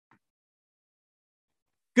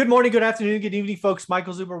Good morning, good afternoon, good evening, folks.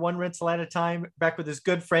 Michael Zuber, one rental at a time, back with his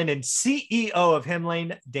good friend and CEO of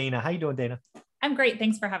Hemlane, Dana. How you doing, Dana? I'm great.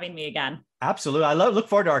 Thanks for having me again. Absolutely. Look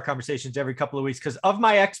forward to our conversations every couple of weeks because of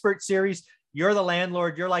my expert series. You're the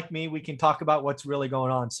landlord. You're like me. We can talk about what's really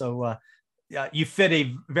going on. So you fit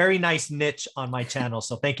a very nice niche on my channel.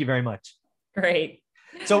 So thank you very much. Great.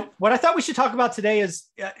 So what I thought we should talk about today is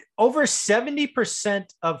over 70%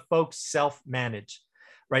 of folks self-manage,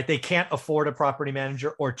 right? They can't afford a property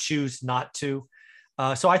manager or choose not to.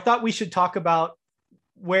 So I thought we should talk about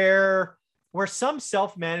where some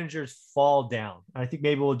self-managers fall down. I think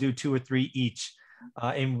maybe we'll do two or three each.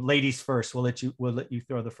 And ladies first, we'll let you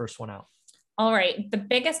throw the first one out. All right. The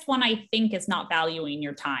biggest one I think is not valuing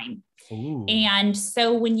your time. Ooh. And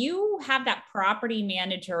so when you have that property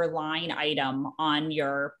manager line item on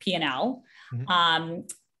your P&L,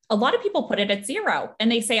 a lot of people put it at zero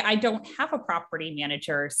and they say, I don't have a property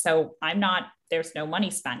manager, so there's no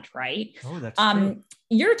money spent, right? Oh, that's true.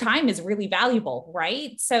 Your time is really valuable,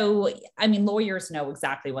 right? So, I mean, lawyers know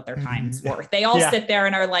exactly what their time's worth. They all sit there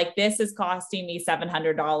and are like, this is costing me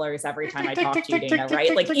 $700 every time I talk to you, Dana,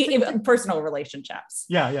 right? Like personal relationships.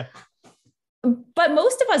 Yeah. But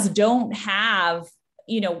most of us don't have,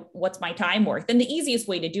 what's my time worth? And the easiest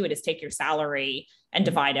way to do it is take your salary and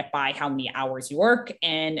divide it by how many hours you work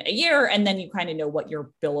in a year. And then you kind of know what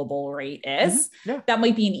your billable rate is. Yeah. That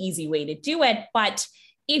might be an easy way to do it. But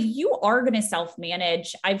if you are going to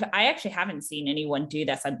self-manage, I actually haven't seen anyone do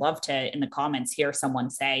this. I'd love to, in the comments, hear someone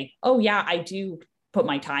say, oh yeah, I do put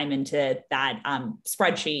my time into that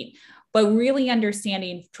spreadsheet, but really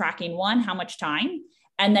understanding, tracking how much time,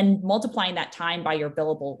 and then multiplying that time by your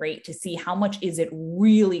billable rate to see how much is it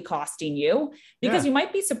really costing you, because you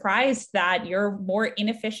might be surprised that you're more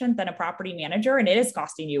inefficient than a property manager and it is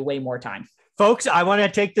costing you way more time. Folks, I want to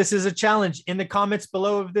take this as a challenge in the comments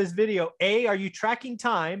below of this video. A, are you tracking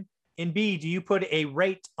time? And B, do you put a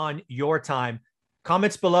rate on your time?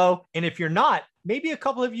 Comments below. And if you're not, maybe a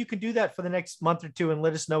couple of you can do that for the next month or two and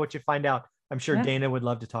let us know what you find out. I'm sure Dana would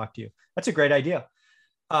love to talk to you. That's a great idea.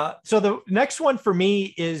 So the next one for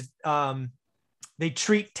me is they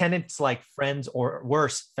treat tenants like friends or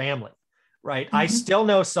worse, family, right? I still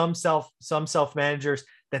know some self-managers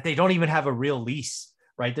that they don't even have a real lease,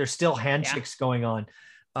 right? There's still handshakes going on.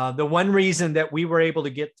 The one reason that we were able to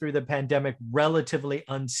get through the pandemic relatively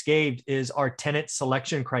unscathed is our tenant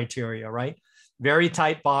selection criteria, right? Very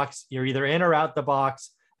tight box. You're either in or out the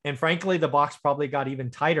box. And frankly, the box probably got even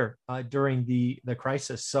tighter during the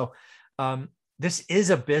crisis. So this is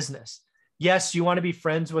a business. Yes, you want to be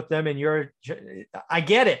friends with them and I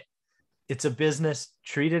get it. It's a business.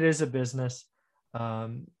 Treat it as a business.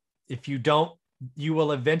 If you don't, you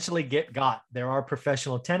will eventually get got. There are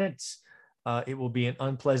professional tenants. It will be an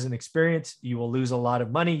unpleasant experience. You will lose a lot of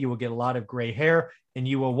money. You will get a lot of gray hair and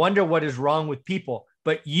you will wonder what is wrong with people,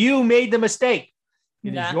 but you made the mistake.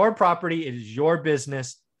 It is your property. It is your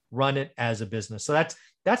business. Run it as a business. So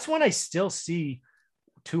that's one I still see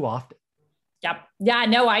too often. Yep. Yeah,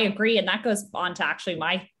 no, I agree. And that goes on to actually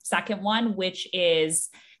my second one, which is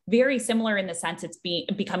very similar in the sense it's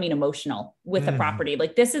becoming emotional with the property.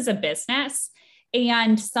 Like this is a business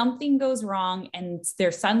and something goes wrong and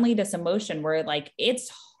there's suddenly this emotion where like,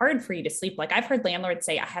 it's hard for you to sleep. Like I've heard landlords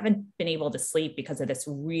say, I haven't been able to sleep because of this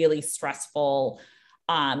really stressful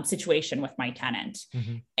situation with my tenant.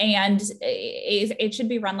 And it should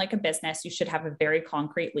be run like a business. You should have a very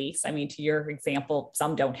concrete lease. I mean, to your example,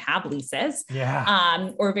 some don't have leases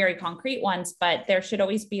or very concrete ones, but there should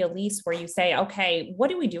always be a lease where you say, okay, what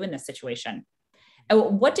do we do in this situation?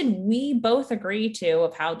 What did we both agree to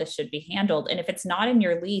of how this should be handled? And if it's not in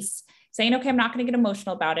your lease, saying, okay, I'm not going to get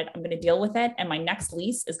emotional about it. I'm going to deal with it. And my next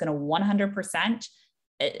lease is going to 100%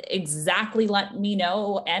 exactly let me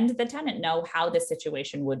know and the tenant know how the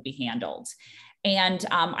situation would be handled. And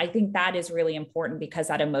I think that is really important because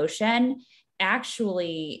that emotion,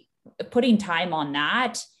 actually putting time on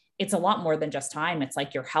that, it's a lot more than just time. It's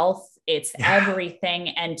like your health, it's everything.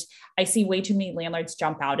 And I see way too many landlords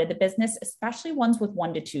jump out of the business, especially ones with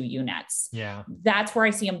 1 to 2 units. Yeah. That's where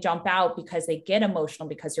I see them jump out because they get emotional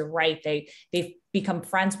because you're right. They've become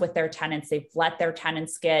friends with their tenants. They've let their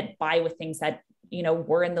tenants get by with things that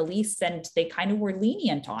were in the lease and they kind of were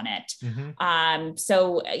lenient on it.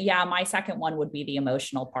 So yeah, my second one would be the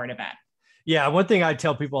emotional part of it. Yeah. One thing I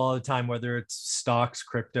tell people all the time, whether it's stocks,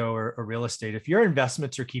 crypto, or real estate, if your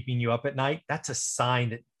investments are keeping you up at night, that's a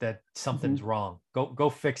sign that something's wrong. Go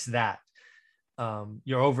fix that.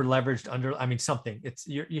 You're over leveraged something.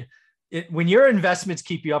 When your investments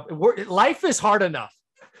keep you up, life is hard enough.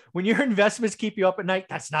 When your investments keep you up at night,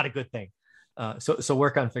 that's not a good thing. So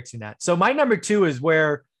work on fixing that. So my number 2 is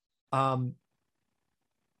where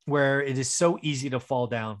where it is so easy to fall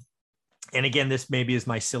down. And again, this maybe is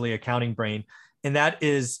my silly accounting brain, and that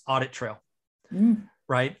is audit trail,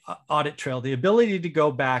 right? Audit trail, the ability to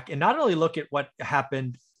go back and not only look at what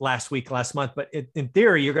happened last week, last month, but in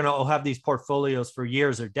theory, you're going to have these portfolios for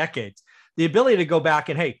years or decades. The ability to go back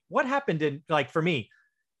and, hey, what happened in, like for me,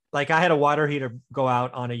 like I had a water heater go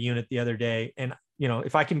out on a unit the other day. And, you know,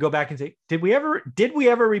 if I can go back and say, did we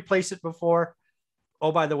ever replace it before?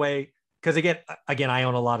 Oh, by the way, because again, I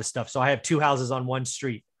own a lot of stuff. So I have 2 houses on one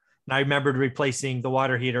street. And I remembered replacing the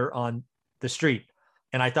water heater on the street.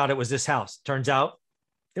 And I thought it was this house. Turns out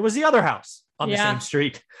it was the other house on the same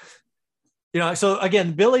street. You know, so again,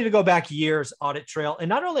 the ability to go back years, audit trail, and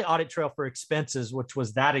not only audit trail for expenses, which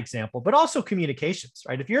was that example, but also communications,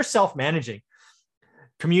 right? If you're self-managing,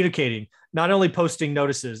 communicating, not only posting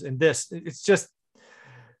notices and this, it's just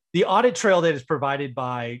the audit trail that is provided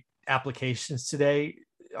by applications today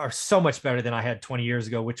are so much better than I had 20 years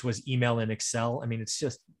ago, which was email and Excel. I mean, it's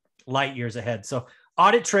just light years ahead. So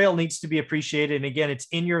audit trail needs to be appreciated. And again, it's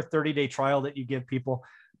in your 30-day trial that you give people.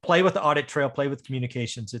 Play with the audit trail, play with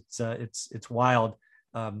communications. It's wild.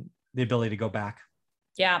 The ability to go back.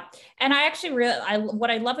 Yeah. And I actually what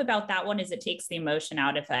I love about that one is it takes the emotion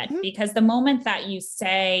out of it, because the moment that you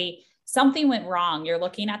say something went wrong, you're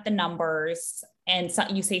looking at the numbers and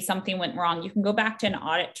you say something went wrong, you can go back to an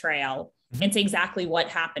audit trail and say exactly what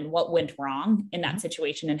happened, what went wrong in that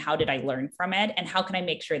situation, and how did I learn from it? And how can I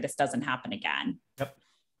make sure this doesn't happen again? Yep.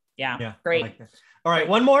 Yeah. Great. Like all right.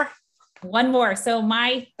 One more. So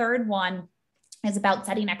my third one is about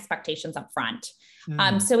setting expectations up front.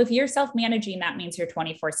 So if you're self-managing, that means you're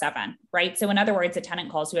 24/7, right? So in other words, a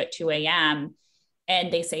tenant calls you at 2 a.m.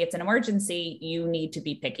 and they say it's an emergency, you need to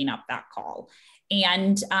be picking up that call.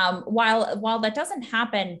 And while that doesn't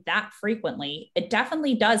happen that frequently, it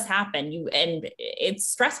definitely does happen. And it's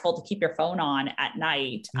stressful to keep your phone on at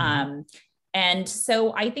night. And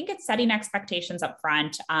so I think it's setting expectations up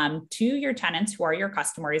front to your tenants who are your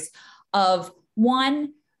customers of,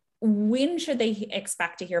 one, when should they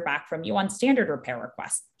expect to hear back from you on standard repair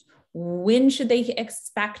requests? When should they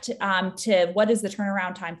expect what is the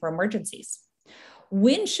turnaround time for emergencies?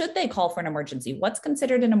 When should they call for an emergency? What's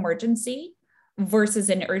considered an emergency versus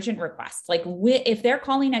an urgent request? Like if they're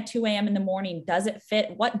calling at 2 a.m. in the morning, does it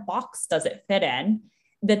fit? What box does it fit in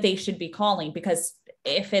that they should be calling? Because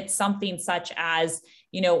if it's something such as,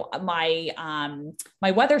 you know, my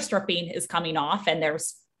weather stripping is coming off and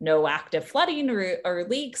there's no active flooding or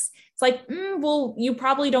leaks, it's like, well, you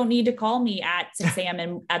probably don't need to call me at 6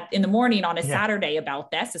 a.m. in the morning on a Saturday about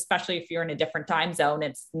this, especially if you're in a different time zone.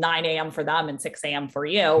 It's 9 a.m. for them and 6 a.m. for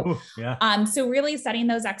you. Ooh, so really setting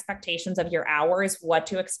those expectations of your hours, what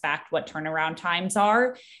to expect, what turnaround times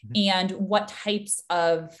are, and what types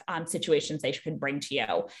of situations they should bring to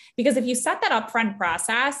you. Because if you set that upfront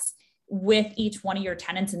process with each one of your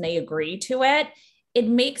tenants and they agree to it, it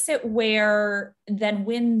makes it where then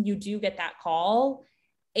when you do get that call,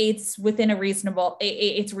 it's within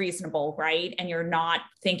it's reasonable, right? And you're not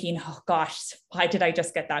thinking, oh gosh, why did I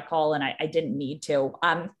just get that call? And I didn't need to.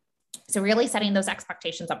 So really setting those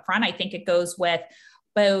expectations up front, I think it goes with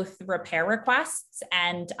both repair requests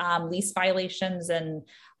and lease violations and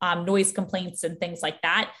noise complaints and things like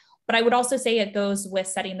that. But I would also say it goes with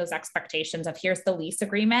setting those expectations of, here's the lease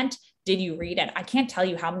agreement. Did you read it? I can't tell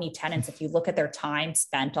you how many tenants, if you look at their time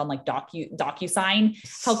spent on like DocuSign,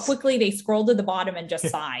 how quickly they scroll to the bottom and just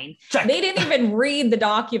sign. Check. They didn't even read the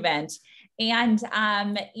document. And,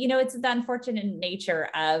 you know, it's the unfortunate nature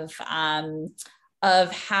of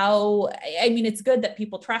how, I mean, it's good that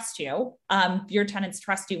people trust you. Your tenants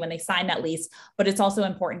trust you when they sign that lease, but it's also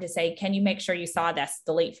important to say, can you make sure you saw this,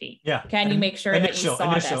 the late fee? Yeah. Can you make sure that you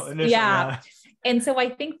saw this? Yeah. And so I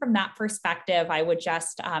think from that perspective, I would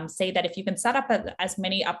just say that if you can set up as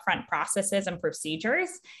many upfront processes and procedures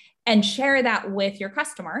and share that with your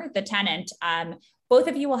customer, the tenant, both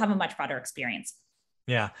of you will have a much better experience.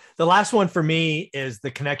 Yeah. The last one for me is the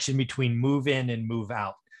connection between move in and move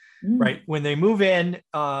out. Right. When they move in,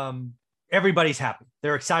 everybody's happy.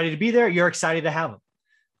 They're excited to be there. You're excited to have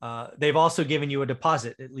them. They've also given you a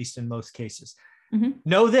deposit, at least in most cases.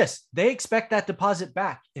 Know this, they expect that deposit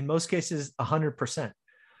back. In most cases, 100%.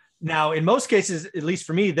 Now, in most cases, at least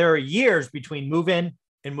for me, there are years between move in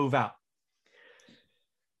and move out.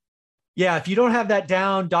 Yeah. If you don't have that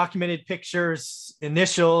down, documented pictures,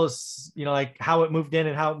 initials, you know, like how it moved in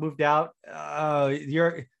and how it moved out,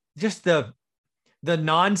 you're just the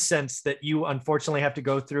nonsense that you unfortunately have to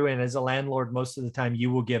go through. And as a landlord, most of the time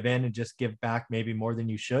you will give in and just give back maybe more than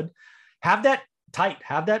you should. Have that tight,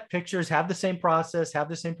 have that pictures, have the same process, have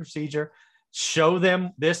the same procedure, show them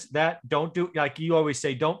this, that. Don't do, like you always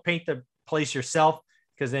say, don't paint the place yourself,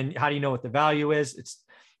 because then how do you know what the value is?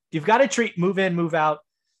 You've got to treat move in, move out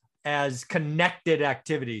as connected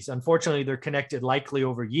activities. Unfortunately, they're connected likely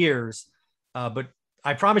over years, but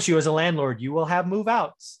I promise you as a landlord, you will have move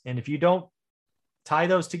outs. And if you don't tie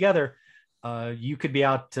those together, you could be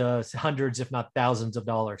out hundreds, if not thousands of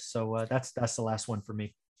dollars. So that's the last one for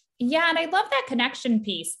me. Yeah. And I love that connection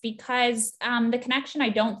piece because the connection, I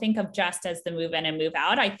don't think of just as the move in and move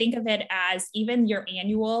out. I think of it as even your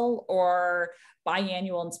annual or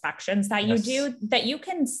biannual inspections that you do, that you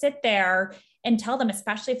can sit there and tell them,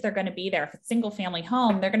 especially if they're going to be there, if it's single family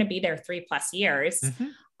home, they're going to be there 3+ years.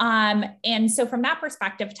 And so from that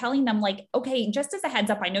perspective, telling them like, okay, just as a heads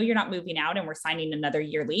up, I know you're not moving out and we're signing another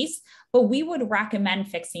year lease, but we would recommend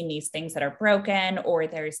fixing these things that are broken, or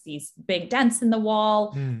there's these big dents in the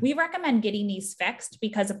wall. We recommend getting these fixed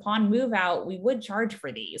because upon move out, we would charge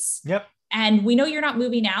for these. Yep. And we know you're not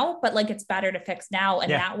moving out, but like, it's better to fix now. And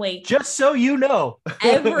that way, just so you know,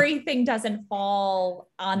 everything doesn't fall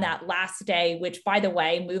on that last day, which by the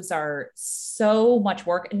way, moves are so much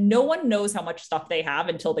work. No one knows how much stuff they have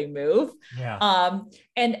until they move. And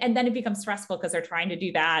then it becomes stressful because they're trying to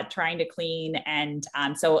do that, trying to clean. And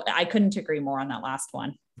so I couldn't agree more on that last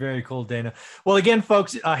one. Very cool, Dana. Well, again,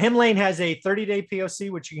 folks, Hemlane has a 30-day POC,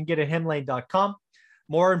 which you can get at hemlane.com.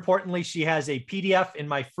 More importantly, she has a PDF in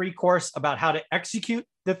my free course about how to execute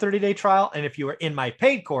the 30-day trial. And if you are in my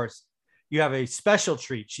paid course, you have a special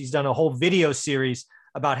treat. She's done a whole video series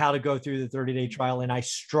about how to go through the 30-day trial. And I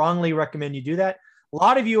strongly recommend you do that. A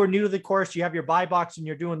lot of you are new to the course. You have your buy box and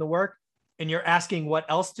you're doing the work and you're asking what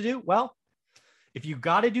else to do. Well, if you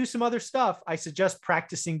got to do some other stuff, I suggest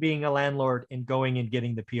practicing being a landlord and going and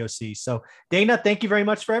getting the POC. So Dana, thank you very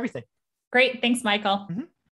much for everything. Great. Thanks, Michael.